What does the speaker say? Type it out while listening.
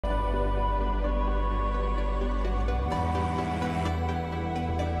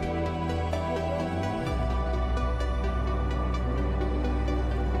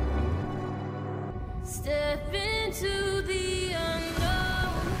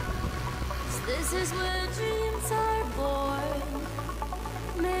This is where dreams are born.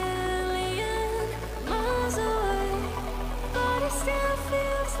 Million miles away, but it still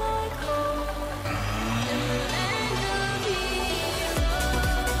feels like home. In the land of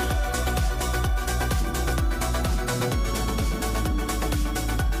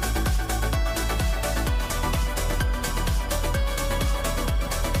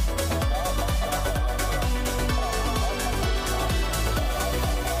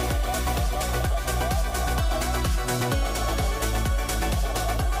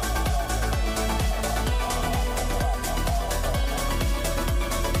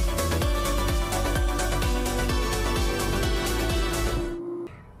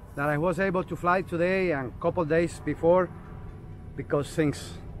that I was able to fly today and a couple days before, because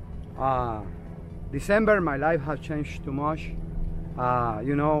since December my life has changed too much.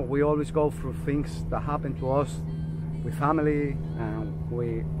 You know, we always go through things that happen to us with family and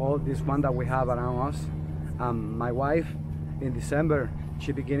with all this one that we have around us. My wife in December,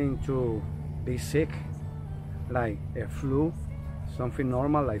 she beginning to be sick, like a flu, something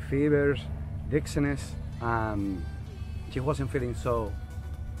normal like fevers, dizziness. She wasn't feeling so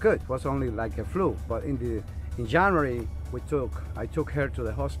good. It was only like a flu. But in January I took her to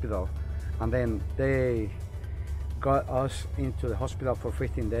the hospital, and then they got us into the hospital for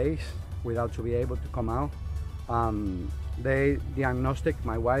 15 days without to be able to come out. They diagnosed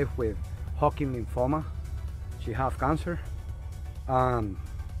my wife with Hodgkin lymphoma. She has cancer. I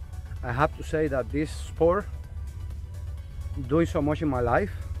have to say that this sport doing so much in my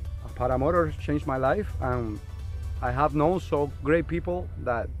life. Paramotor changed my life, and I have known so great people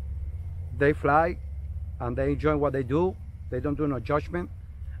that they fly and they enjoy what they do. They don't do no judgment.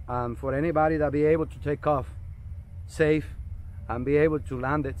 And for anybody that be able to take off safe and be able to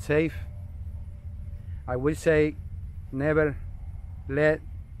land it safe, I will say never let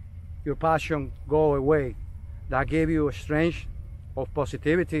your passion go away. That gave you a strength of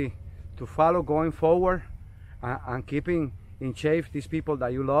positivity to follow going forward and keeping in shape these people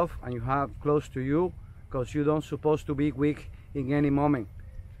that you love and you have close to you, because you don't supposed to be weak in any moment.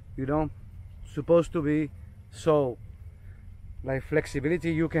 You don't supposed to be so like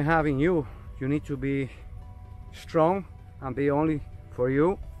flexibility you can have in you. You need to be strong and be only for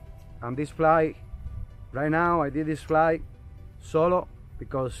you. And this flight right now, I did this flight solo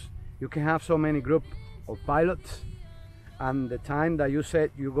because you can have so many group of pilots, and the time that you said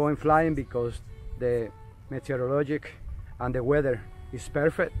you're going flying because the meteorologic and the weather is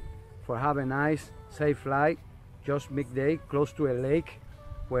perfect for having a nice safe flight just midday close to a lake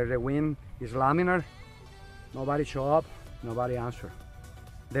where the wind is laminar. Nobody show up, nobody answer.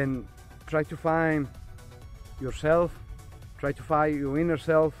 Then try to find yourself, try to find your inner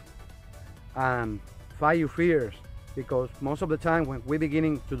self and fight your fears, because most of the time when we're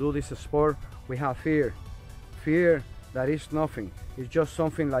beginning to do this sport we have fear that is nothing. It's just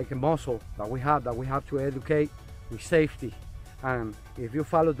something like a muscle that we have to educate with safety. And if you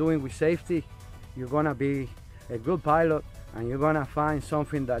follow doing with safety, you're gonna be a good pilot, and you're gonna find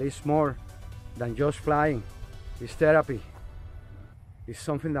something that is more than just flying. It's therapy. It's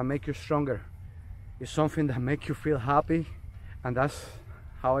something that makes you stronger. It's something that makes you feel happy, and that's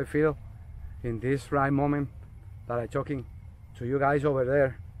how I feel in this right moment that I'm talking to you guys over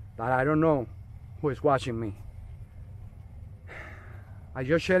there that I don't know who is watching me. I'm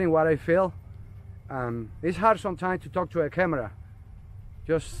just sharing what I feel. It's hard sometimes to talk to a camera.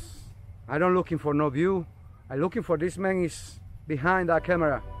 I don't looking for no view. I'm looking for this man is behind that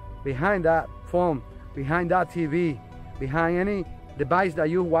camera, behind that phone, behind that TV, behind any device that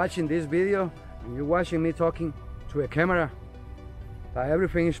you're watching this video, and you're watching me talking to a camera. That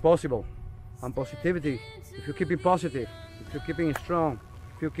everything is possible. And positivity, if you're keeping positive, if you're keeping strong,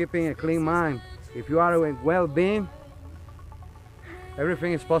 if you're keeping a clean mind, if you are well-being,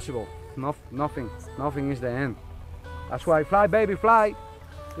 everything is possible. Nothing is the end. That's why fly baby fly.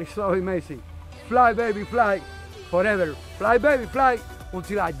 It's so amazing. Fly baby fly forever. Fly baby fly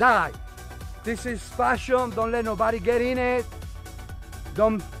until I die. This is passion. Don't let nobody get in it.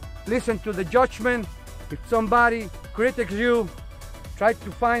 Don't listen to the judgment. If somebody critiques you, try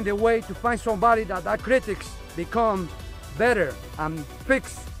to find a way to find somebody that critics become better and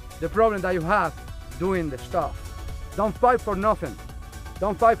fix the problem that you have doing the stuff. Don't fight for nothing.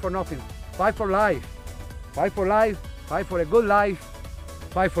 Don't fight for nothing. Fight for life. Fight for life. Fight for a good life.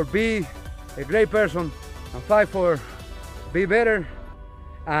 Fight for be a great person, and fight for be better.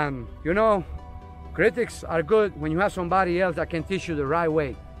 And you know, critics are good when you have somebody else that can teach you the right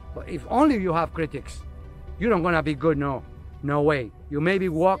way. But if only you have critics, you're not gonna be good. No way. You maybe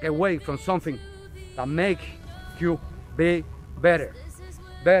walk away from something that make you be better.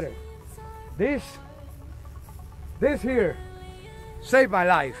 This here saved my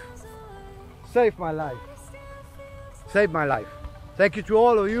life. Saved my life. Saved my life. Thank you to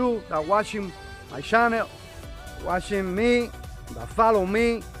all of you that watching my channel, watching me, that follow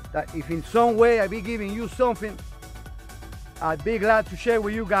me, that if in some way I be giving you something, I'd be glad to share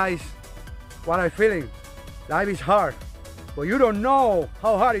with you guys what I'm feeling. Life is hard, but you don't know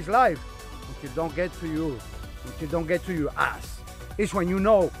how hard is life until it don't get to you, until it don't get to your ass. It's when you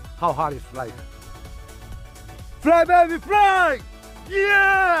know how hard is life. Fly, baby, fly!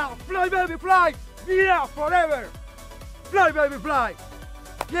 Yeah! Fly, baby, fly! Yeah, forever! Fly, baby, fly!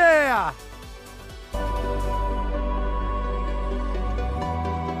 Yeah!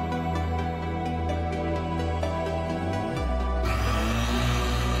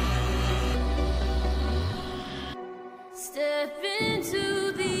 Step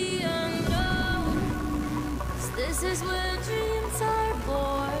into the unknown. 'Cause this is where dreams